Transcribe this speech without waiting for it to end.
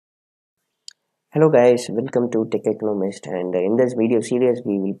Hello guys, welcome to Tech Economist, and in this video series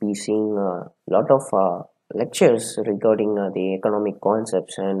we will be seeing a lot of lectures regarding the economic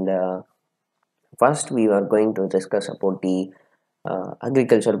concepts. And first we are going to discuss about the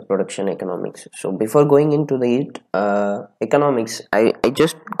agricultural production economics. So before going into the economics, I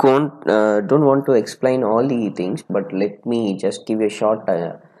just don't want to explain all the things, but let me just give you a short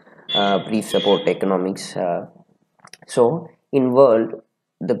briefs about economics. So in world,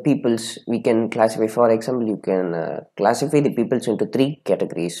 the peoples we can classify. For example, you can classify the peoples into three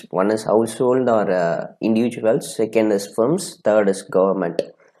categories. One is household or individuals. Second is firms. Third is government.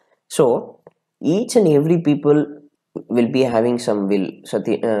 So each and every people will be having some will. So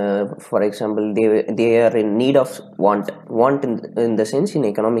for example, they are in need of want in the sense in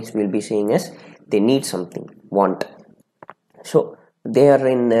economics we'll be saying as they need something, want. So they are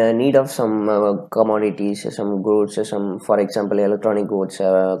in need of some commodities, some goods, some, for example, electronic goods,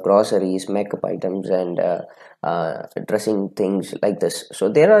 groceries, makeup items, and dressing things like this. So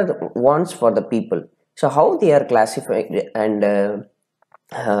there are the wants for the people. So how they are classified, and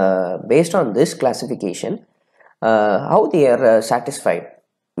based on this classification, how they are satisfied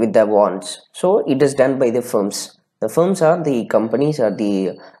with the wants. So it is done by the firms. The firms are the companies or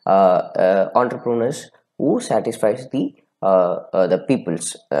the entrepreneurs who satisfies the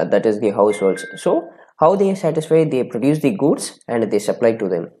peoples, that is the households. So how they satisfy, they produce the goods and they supply to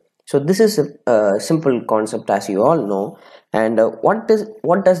them. So this is a simple concept, as you all know. And what does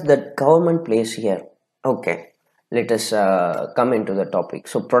the government place here? Okay, let us come into the topic.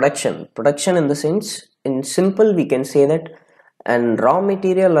 So production in the sense, in simple we can say that an raw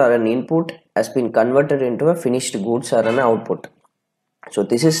material or an input has been converted into a finished goods or an output. So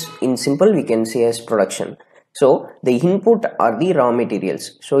this is, in simple we can say, as production. So the input are the raw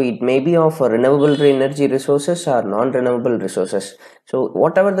materials. So it may be of renewable energy resources or non-renewable resources. So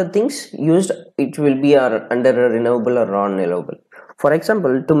whatever the things used, it will be under a renewable or non-renewable. For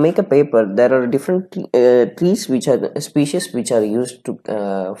example, to make a paper, there are different trees which are species which are used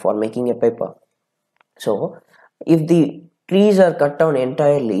to for making a paper. So if the trees are cut down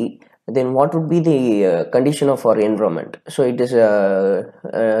entirely, then what would be the condition of our environment? So it is a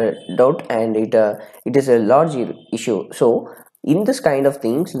doubt, and it is a large issue. So in this kind of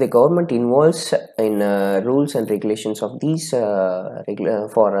things, the government involves in rules and regulations of these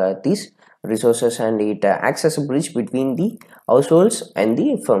for these resources, and it acts as a bridge between the households and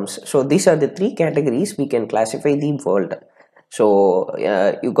the firms. So these are the three categories we can classify the world. So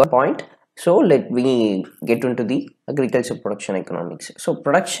you got point. So let me get into the agriculture production economics. So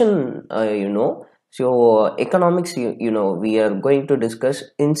production, economics, we are going to discuss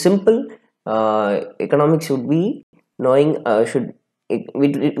in simple. Economics should be knowing,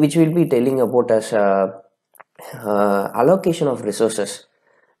 which will be telling about as allocation of resources.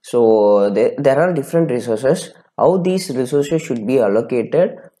 So there are different resources. How these resources should be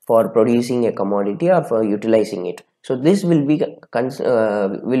allocated for producing a commodity or for utilizing it. So this will be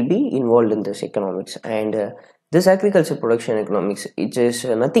involved in this economics. And this agriculture production economics, it is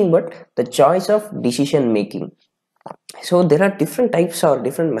nothing but the choice of decision making. So there are different types or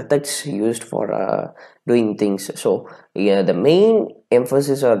different methods used for doing things. So yeah, the main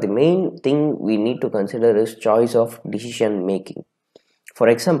emphasis or the main thing we need to consider is choice of decision making. For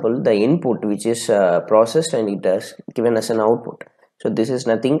example, the input which is processed and it is given as an output. So this is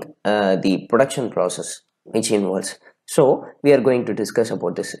nothing, the production process which involves. So we are going to discuss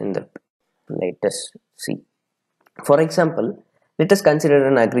about this in the, let us see. For example, let us consider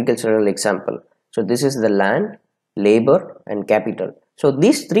an agricultural example. So this is the land, labor, and capital. So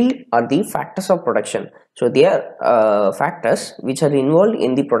these three are the factors of production. So they are factors which are involved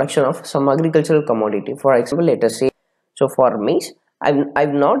in the production of some agricultural commodity. For example, let us say, so for maize,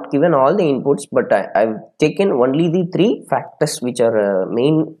 I've not given all the inputs, but I've taken only the three factors which are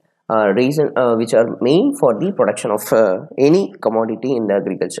main which are main for the production of any commodity in the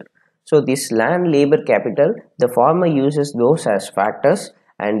agriculture. So this land, labor, capital, the farmer uses those as factors,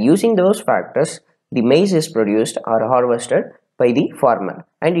 and using those factors, the maize is produced or harvested by the farmer,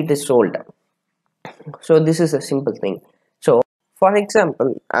 and it is sold. So this is a simple thing. So for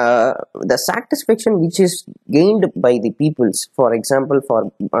example, the satisfaction which is gained by the peoples, for example,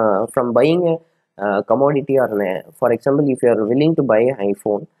 for from buying a commodity, or for example, if you are willing to buy an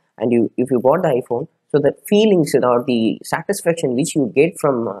iPhone, and if you bought the iPhone, so the feelings or the satisfaction which you get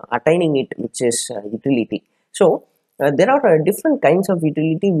from attaining it, which is utility. So there are different kinds of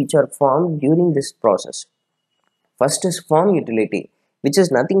utility which are formed during this process. First is form utility, which is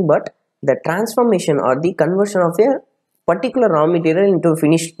nothing but the transformation or the conversion of a particular raw material into a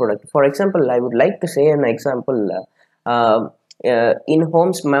finished product. For example, I would like to say an example. in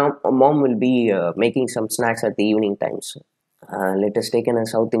homes, mom will be making some snacks at the evening times. Let us take a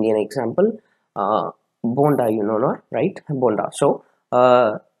South Indian example. Bonda, you know, not right? Bonda. So,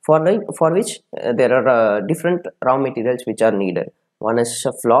 for which there are different raw materials which are needed. One is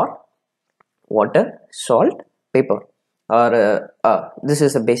flour, water, salt, pepper. Or this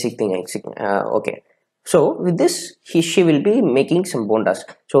is a basic thing. Okay. So with this, she will be making some bondas.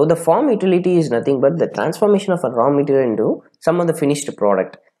 So the form utility is nothing but the transformation of a raw material into some of the finished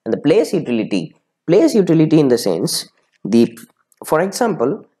product. And the place utility in the sense the, for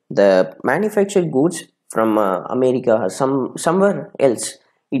example, the manufactured goods from America or somewhere else,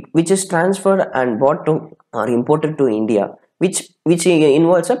 which is transferred and bought to or imported to India, which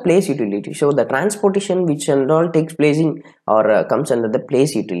involves a place utility. So the transportation which and all takes place in or comes under the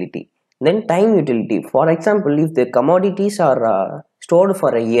place utility. Then time utility. For example, if the commodities are stored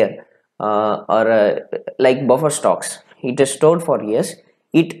for a year or like buffer stocks, it is stored for years.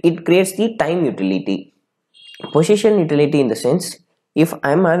 It creates the time utility. Position utility in the sense, if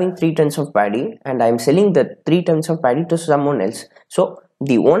I'm having 3 tons of paddy and I'm selling the 3 tons of paddy to someone else, so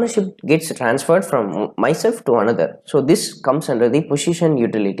the ownership gets transferred from myself to another. So this comes under the position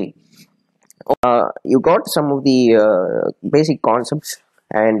utility. You got some of the basic concepts,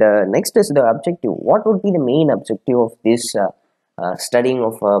 and next is the objective. What would be the main objective of this studying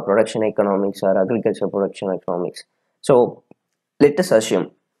of production economics or agriculture production economics? So let us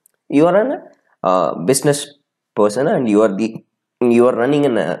assume you are an business person and you are running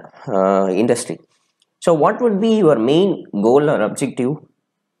an industry. So what would be your main goal or objective?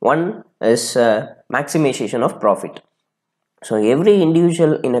 One is maximization of profit. So every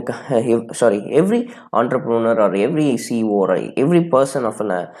individual in a every entrepreneur or every CEO or every person of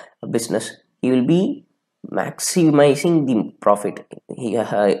a business, he will be maximizing the profit.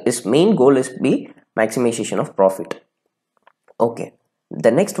 His main goal is be maximization of profit. Okay. The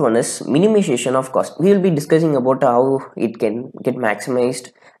next one is minimization of cost. We will be discussing about how it can get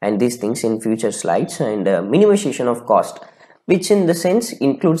maximized and these things in future slides. And minimization of cost, which in the sense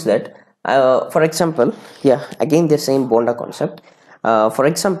includes that, for example, yeah, again the same bonda concept. For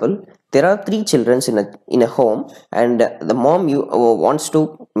example, there are 3 children in a home, and the mom wants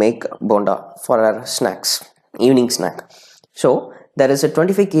to make bonda for her snacks, evening snack. So there is a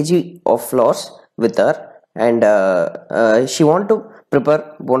 25 kg of flours with her, and she want to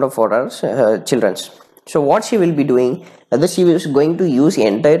prepare bonda for her children's. So what she will be doing, whether she is going to use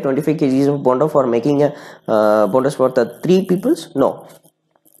entire 25 kgs of bonda for making a bondas for the 3 peoples? No.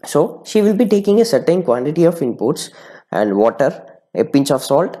 So she will be taking a certain quantity of inputs and water, a pinch of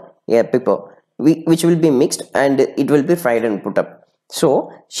salt, a pepper, which will be mixed and it will be fried and put up.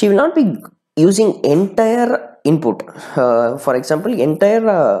 So she will not be using entire input. For example, entire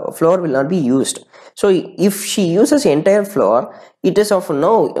flour will not be used. So if she uses entire flour, it is of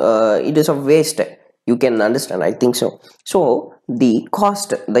it is of waste. You can understand, I think so. So the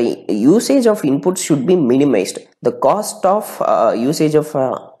cost, the usage of input should be minimized. The cost of usage of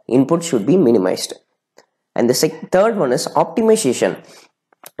input should be minimized. And the third one is optimization.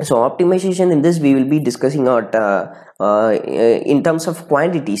 So optimization, in this we will be discussing out in terms of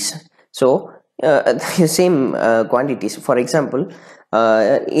quantities. So same quantities. For example,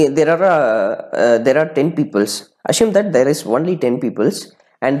 there are 10 peoples. Assume that there is only 10 peoples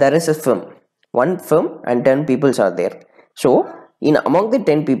and there is a firm. One firm and 10 peoples are there. So in among the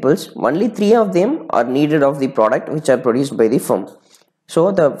 10 peoples, only 3 of them are needed of the product which are produced by the firm.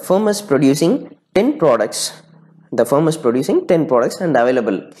 So the firm is producing 10 products. The firm is producing 10 products and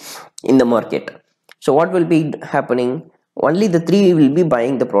available in the market. So what will be happening? Only the 3 will be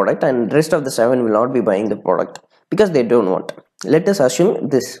buying the product and rest of the 7 will not be buying the product because they don't want. Let us assume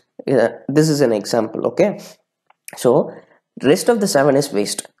this. This is an example, okay? So rest of the 7 is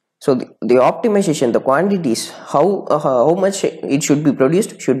waste. So the optimization, the quantities, how much it should be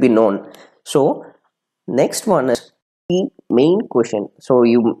produced should be known. So next one is the main question. So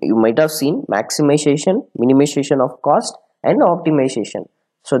you might have seen maximization, minimization of cost, and optimization.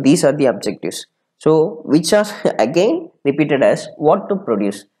 So these are the objectives. So which are again repeated as what to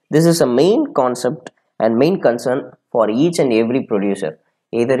produce. This is a main concept and main concern for each and every producer.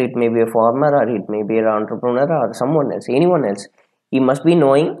 Either it may be a farmer or it may be an entrepreneur or someone else, anyone else. He must be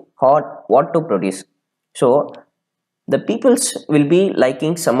knowing what to produce. So the peoples will be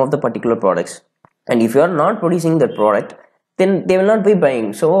liking some of the particular products, and if you are not producing that product, then they will not be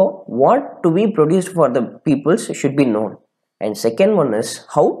buying. So what to be produced for the peoples should be known. And second one is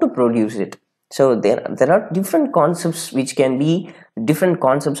how to produce it. So there are different concepts which can be different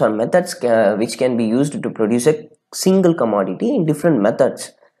concepts or methods which can be used to produce a single commodity in different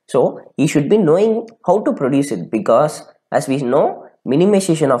methods. So you should be knowing how to produce it, because as we know,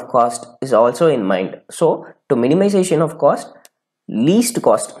 minimization of cost is also in mind. So to minimization of cost, least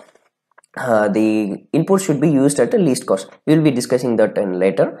cost, the input should be used at the least cost. We will be discussing that in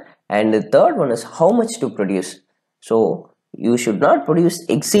later. And the third one is how much to produce. So you should not produce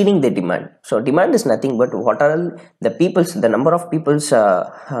exceeding the demand. So demand is nothing but what are the number of people's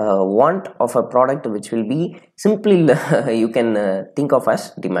want of a product, which will be simply you can think of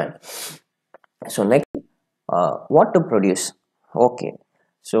as demand. So next, what to produce. Okay,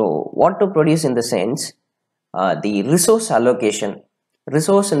 so what to produce in the sense, the resource allocation.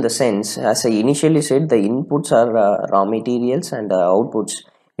 Resource in the sense, as I initially said, the inputs are raw materials and outputs,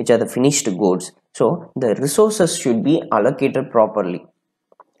 which are the finished goods. So the resources should be allocated properly.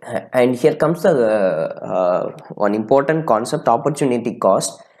 And here comes the one important concept, opportunity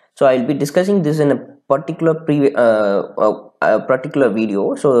cost. So I'll be discussing this in a particular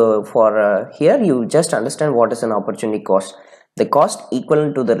video. So for here you just understand what is an opportunity cost. The cost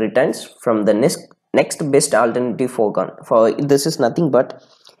equivalent to the returns from the next best alternative for this is nothing but,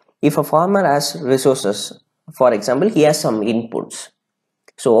 if a farmer has resources, for example he has some inputs,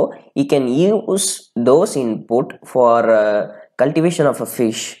 so he can use those input for cultivation of a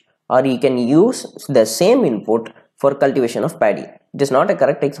fish, or he can use the same input for cultivation of paddy. It is not a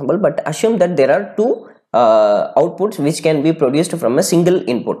correct example, but assume that there are two outputs which can be produced from a single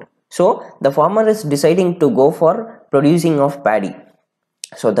input. So the farmer is deciding to go for producing of paddy.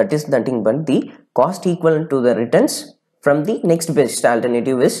 So that is nothing but the cost equivalent to the returns from the next best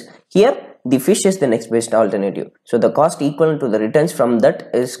alternative is here the fish is the next best alternative. So the cost equivalent to the returns from that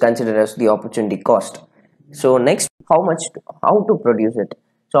is considered as the opportunity cost. So next, how to produce it.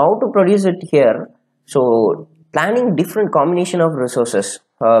 So how to produce it here. So planning different combination of resources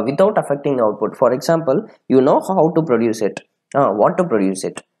without affecting output. For example, you know how to produce it, what to produce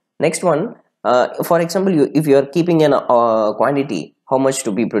it. Next one, for example, if you are keeping an quantity, how much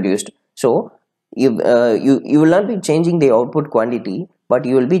to be produced. So you will not be changing the output quantity, but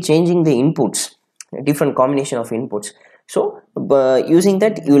you will be changing the inputs, different combination of inputs. So using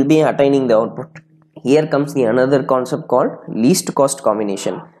that you will be attaining the output. Here comes the another concept called least cost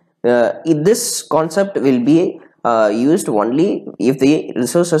combination. This concept will be used only if the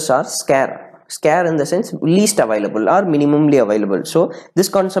resources are scarce in the sense least available or minimally available. So this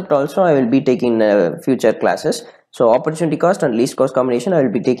concept also I will be taking in future classes. So opportunity cost and least cost combination I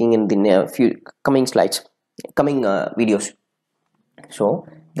will be taking in the few coming slides, coming videos. So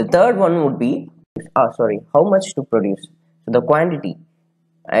the third one would be how much to produce. So the quantity,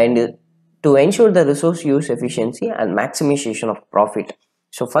 and to ensure the resource use efficiency and maximization of profit.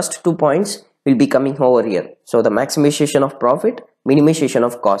 So first 2 points will be coming over here. So the maximization of profit, minimization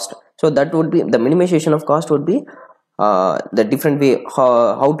of cost. So that would be the minimization of cost would be the different way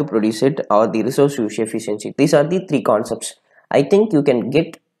how to produce it, or the resource use efficiency. These are the three concepts. I think you can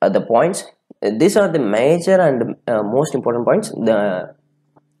get the points. These are the major and most important points. The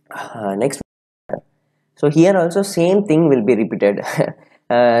next, so here also same thing will be repeated.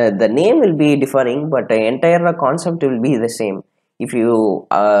 The name will be differing, but the entire concept will be the same. If you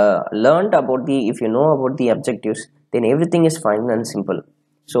if you know about the objectives, then everything is fine and simple.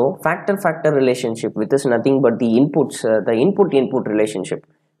 So factor relationship, which is nothing but the inputs, the input relationship,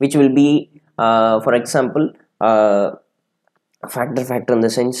 which will be for example factor in the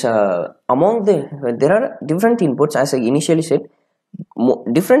sense among there are different inputs, as I initially said,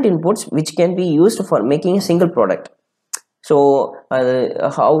 different inputs which can be used for making a single product. So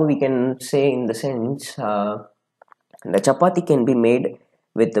how we can say in the sense, the chapati can be made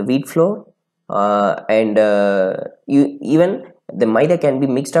with the wheat flour, and even the maida can be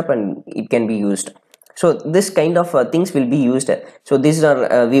mixed up and it can be used. So this kind of things will be used. So these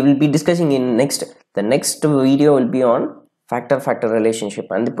are we will be discussing in the next video will be on factor relationship,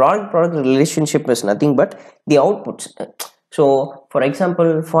 and the product relationship is nothing but the outputs. So for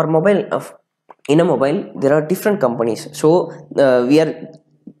example, for mobile in a mobile there are different companies. So we are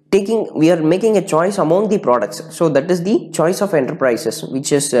making a choice among the products. So that is the choice of enterprises,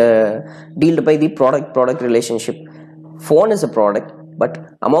 which is dealt by the product relationship. Phone is a product, but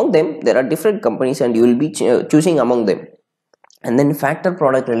among them there are different companies and you will be choosing among them. And then factor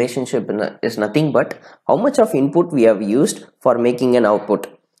product relationship is nothing but how much of input we have used for making an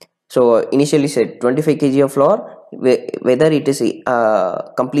output. So initially said 25 kg of flour, whether it is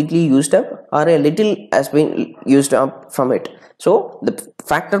completely used up or a little has been used up from it. So the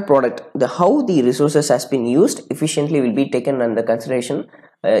factor product, how the resources has been used efficiently will be taken under consideration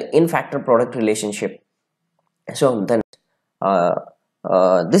in factor product relationship. So then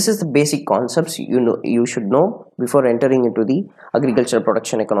this is the basic concepts you should know before entering into the agricultural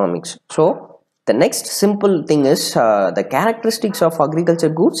production economics. So The next simple thing is the characteristics of agriculture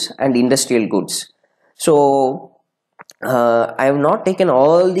goods and industrial goods. So I have not taken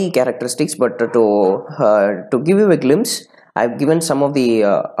all the characteristics, but to give you a glimpse, I've given some of the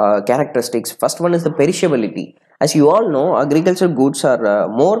characteristics. First one is the perishability. As you all know, agriculture goods are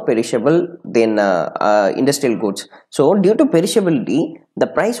more perishable than industrial goods. So, due to perishability, the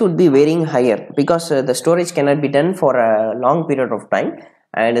price would be varying higher because the storage cannot be done for a long period of time,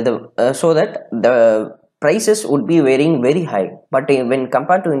 and so that the prices would be varying very high. But when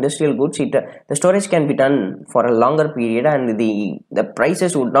compared to industrial goods, the storage can be done for a longer period, and the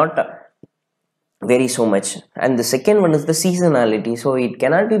prices would not vary so much. And the second one is the seasonality. So it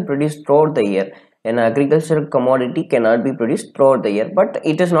cannot be produced throughout the year. An agricultural commodity cannot be produced throughout the year, but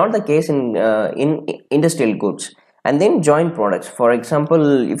it is not the case in industrial goods. And then joint products. For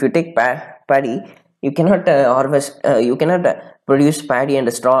example, if you take paddy, you cannot harvest, you cannot produce paddy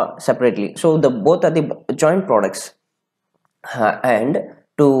and straw separately. So the both are the joint products. And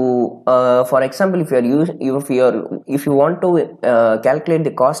to for example, if you want to calculate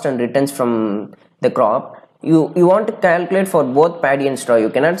the cost and returns from the crop, you want to calculate for both paddy and straw. You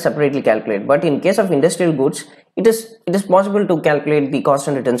cannot separately calculate. But in case of industrial goods, it is possible to calculate the cost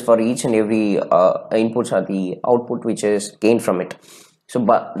and returns for each and every inputs or the output which is gained from it. So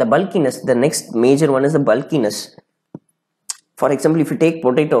the bulkiness, the next major one is the bulkiness. For example, if you take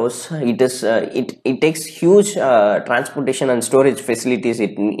potatoes, it takes huge transportation and storage facilities.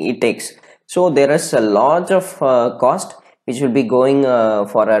 It takes, so there is a lot of cost which will be going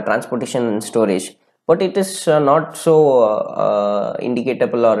for transportation and storage, but it is not so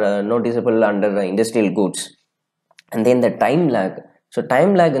indicatable or noticeable under industrial goods. And then the time lag. So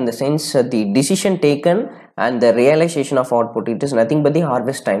time lag in the sense, the decision taken and the realization of output, it is nothing but the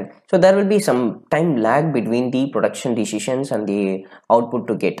harvest time. So there will be some time lag between the production decisions and the output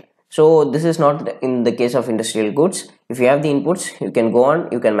to get. So this is not in the case of industrial goods. If you have the inputs, you can go on,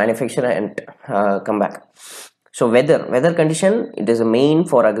 you can manufacture and come back. So weather condition, it is a main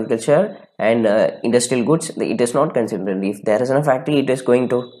for agriculture and industrial goods. It is not considered. If there is a factory, it is going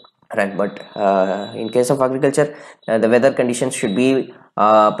to run. But in case of agriculture, the weather conditions should be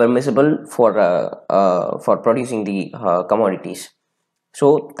permissible for producing the commodities.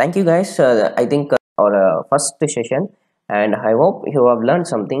 So thank you guys. I think our first session, and I hope you have learned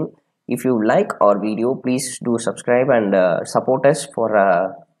something. If you like our video, please do subscribe and support us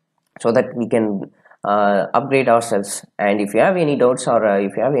for so that we can upgrade ourselves. And if you have any doubts or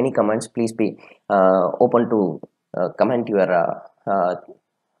if you have any comments, please be open to comment your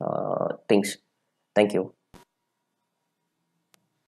things. Thank you.